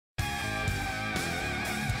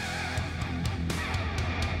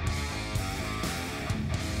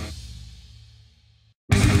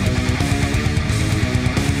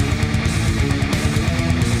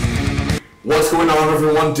What's going on,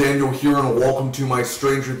 everyone? Daniel here, and welcome to my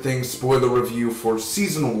Stranger Things spoiler review for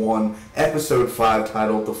Season 1, Episode 5,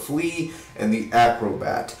 titled The Flea and the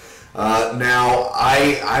Acrobat. Now,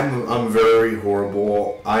 I'm very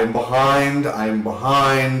horrible. I'm behind.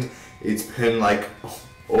 It's been like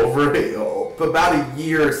about a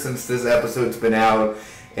year since this episode's been out,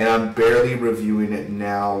 and I'm barely reviewing it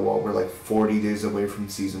now while we're like 40 days away from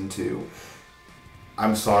Season 2.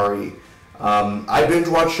 I'm sorry. I binge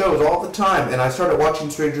watch shows all the time, and I started watching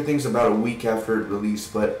Stranger Things about a week after it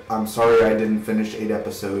released, but I'm sorry I didn't finish 8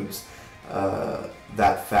 episodes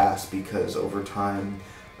that fast, because over time,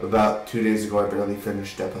 about 2 days ago, I barely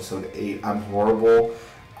finished episode 8. I'm horrible.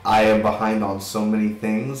 I am behind on so many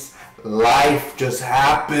things. Life just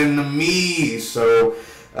happened to me, so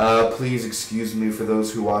please excuse me for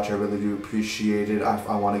those who watch. I really do appreciate it.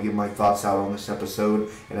 I want to give my thoughts out on this episode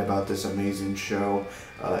and about this amazing show.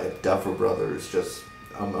 Duffer Brothers.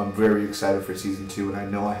 I'm very excited for Season 2, and I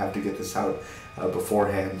know I have to get this out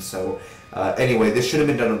beforehand. So anyway, this should have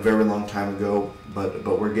been done a very long time ago, but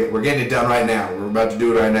we're getting it done right now. We're about to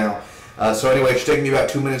do it right now. So anyway, it should take me about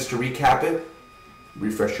 2 minutes to recap it,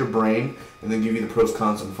 refresh your brain, and then give you the pros,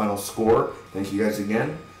 cons, and final score. Thank you guys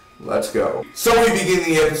again. Let's go. So we begin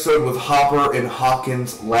the episode with Hopper in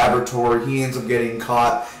Hawkins' laboratory. He ends up getting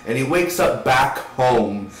caught, and he wakes up back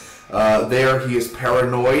home. There he is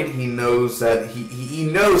paranoid. He knows that he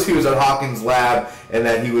knows he was at Hawkins' lab and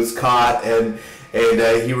that he was caught, and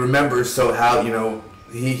he remembers how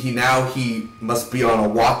he must be on a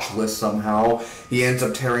watch list somehow. He ends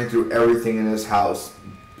up tearing through everything in his house,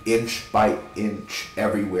 inch by inch,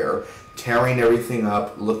 everywhere, tearing everything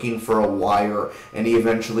up, looking for a wire, and he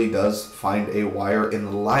eventually does find a wire in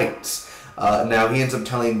the lights. Now he ends up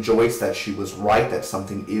telling Joyce that she was right, that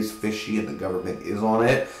something is fishy and the government is on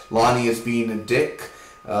it. Lonnie is being a dick,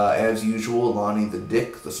 as usual. Lonnie the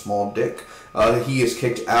dick, the small dick. He is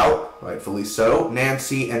kicked out, rightfully so.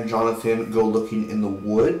 Nancy and Jonathan go looking in the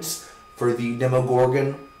woods for the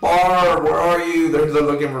Demogorgon. Barb, where are you? They're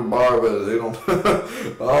looking for Barb, but they don't.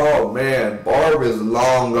 Oh man, Barb is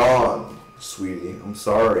long gone, sweetie. I'm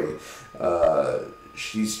sorry.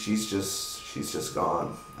 She's just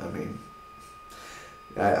gone. I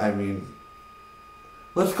mean,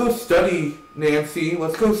 let's go study, Nancy.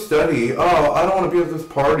 Let's go study. Oh, I don't want to be at this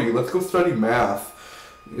party. Let's go study math.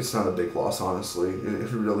 It's not a big loss, honestly.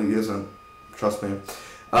 It really isn't. Trust me.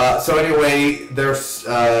 So anyway, there's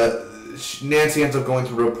Nancy ends up going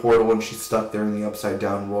through a portal, and she's stuck there in the Upside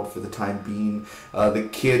Down world for the time being. The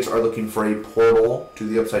kids are looking for a portal to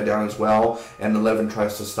the Upside Down as well, and Eleven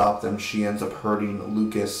tries to stop them. She ends up hurting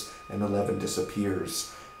Lucas, and Eleven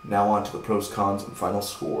disappears. Now on to the pros, cons, and final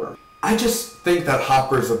score. I just think that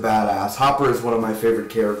Hopper's a badass. Hopper is one of my favorite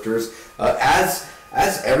characters. As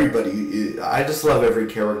everybody, I just love every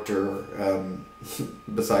character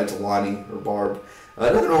besides Lonnie or Barb.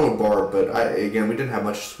 Nothing wrong with Barb, but again, we didn't have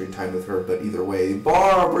much screen time with her, but either way.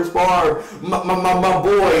 Barb, where's Barb? My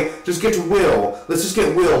boy, just get to Will. Let's just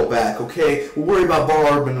get Will back, okay? We'll worry about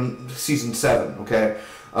Barb in Season 7, okay?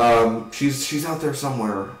 She's out there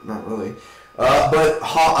somewhere, not really. But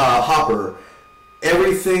Hopper,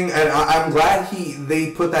 everything, and I'm glad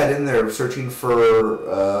they put that in there, searching for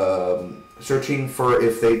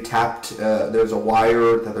if they tapped, there's a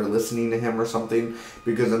wire that they're listening to him or something,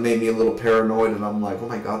 because it made me a little paranoid, and I'm like, oh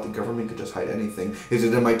my god, the government could just hide anything. Is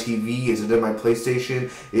it in my TV? Is it in my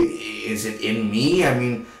PlayStation? Is it in me? I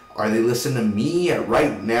mean, are they listening to me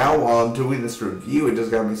right now while I'm doing this review? It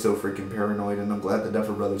just got me so freaking paranoid, and I'm glad the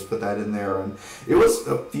Duffer Brothers put that in there. And it was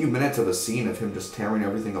a few minutes of a scene of him just tearing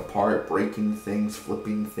everything apart, breaking things,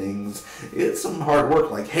 flipping things. It's some hard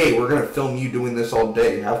work. Like, hey, we're going to film you doing this all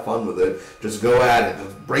day. Have fun with it. Just go at it.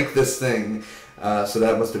 Just break this thing. So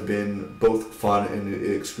that must have been both fun and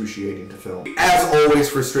excruciating to film. As always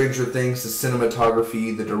for Stranger Things, the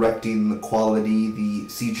cinematography, the directing, the quality, the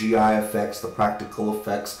CGI effects, the practical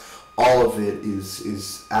effects, all of it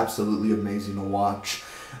is absolutely amazing to watch.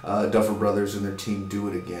 Duffer Brothers and their team do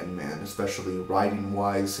it again, man, especially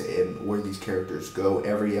writing-wise and where these characters go.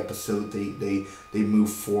 Every episode, they move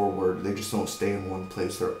forward. They just don't stay in one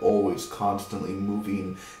place. They're always constantly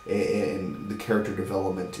moving, and the character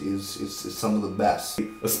development is some of the best.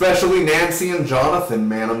 Especially Nancy and Jonathan,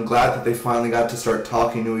 man. I'm glad that they finally got to start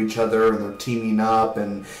talking to each other, and they're teaming up,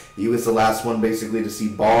 and he was the last one, basically, to see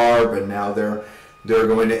Barb, and now they're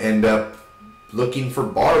going to end up looking for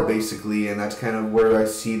Barb, basically, and that's kind of where I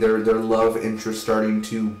see their love interest starting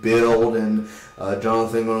to build, and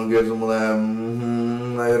Jonathan gonna give them that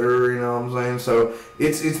later, you know what I'm saying? So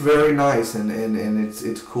it's very nice, and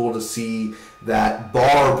it's cool to see that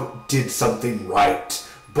Barb did something right.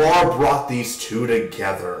 Barb brought these two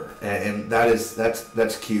together, and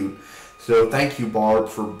that's cute. So thank you, Barb,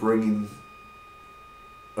 for bringing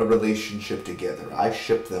a relationship together. I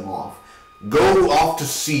ship them off. Go off to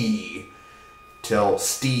sea till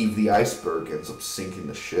Steve the iceberg ends up sinking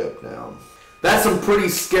the ship down. That's some pretty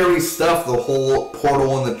scary stuff, the whole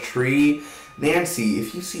portal in the tree. Nancy,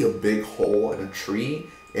 if you see a big hole in a tree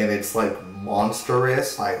and it's like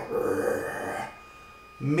monstrous, like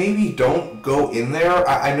maybe don't go in there.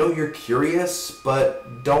 I know you're curious,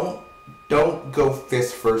 but don't go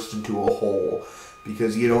fist first into a hole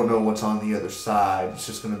because you don't know what's on the other side. It's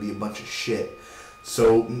just going to be a bunch of shit.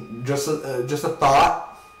 So just a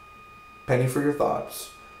thought, penny for your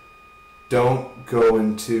thoughts. Don't go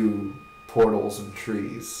into portals and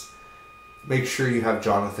trees. Make sure you have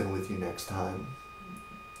Jonathan with you next time,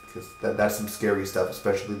 because that's some scary stuff,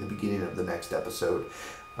 especially the beginning of the next episode.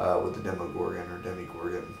 With the Demogorgon or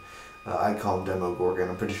Demigorgon. I call him Demogorgon.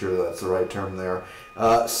 I'm pretty sure that's the right term there.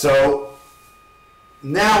 So,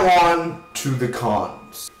 now on to the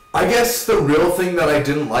cons. I guess the real thing that I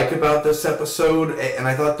didn't like about this episode, and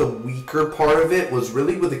I thought the weaker part of it, was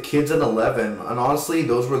really with the kids in 11. And honestly,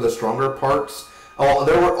 those were the stronger parts. All of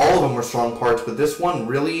them were strong parts, but this one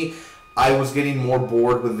really, I was getting more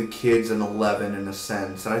bored with the kids in 11 in a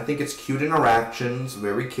sense. And I think it's cute interactions,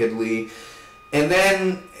 very kidly. And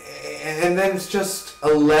then it's just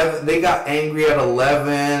 11. They got angry at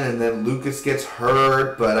 11, and then Lucas gets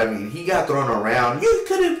hurt. But I mean, he got thrown around. You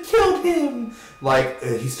could have killed him. Like,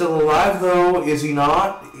 he's still alive though, is he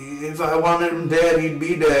not? If I wanted him dead, he'd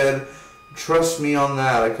be dead. Trust me on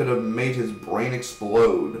that. I could have made his brain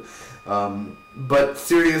explode. But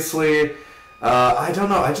seriously, I don't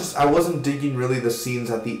know. I wasn't digging really the scenes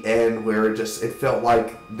at the end where it felt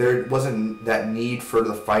like there wasn't that need for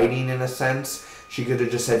the fighting in a sense. She could have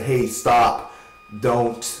just said, hey, stop,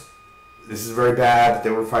 don't. This is very bad. They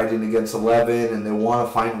were fighting against 11 and they want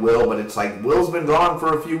to find Will, but it's like, Will's been gone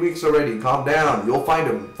for a few weeks already. Calm down. You'll find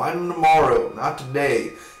him. Find him tomorrow, not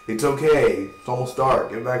today. It's okay. It's almost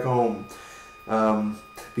dark. Get back home.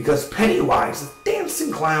 Because Pennywise, the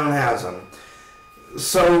dancing clown, has him.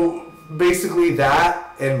 So basically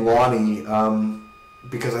that and Lonnie,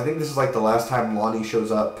 because I think this is like the last time Lonnie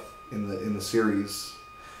shows up in the series.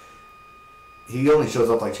 He only shows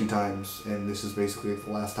up like 2 times, and this is basically the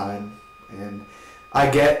last time. And I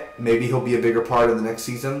get maybe he'll be a bigger part of the next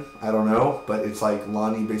season. I don't know, but it's like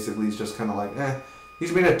Lonnie basically is just kind of like,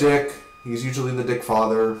 he's being a dick. He's usually the dick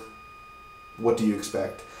father. What do you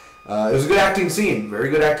expect? It was a good acting scene, very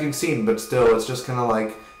good acting scene, but still, it's just kind of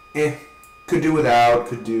like, could do without,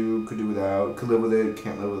 could do without, could live with it,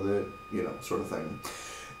 can't live with it, sort of thing.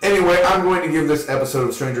 Anyway, I'm going to give this episode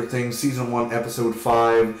of Stranger Things, Season 1, Episode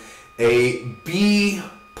 5, a B+.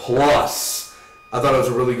 I thought it was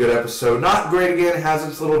a really good episode. Not great again, has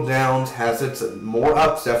its little downs, has its more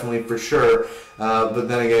ups, definitely, for sure. But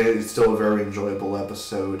then again, it's still a very enjoyable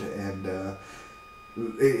episode, and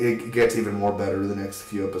it gets even more better the next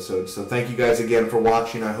few episodes. So thank you guys again for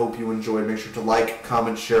watching. I hope you enjoyed. Make sure to like,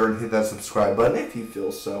 comment, share, and hit that subscribe button if you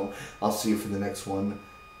feel so. I'll see you for the next one.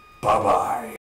 Bye-bye.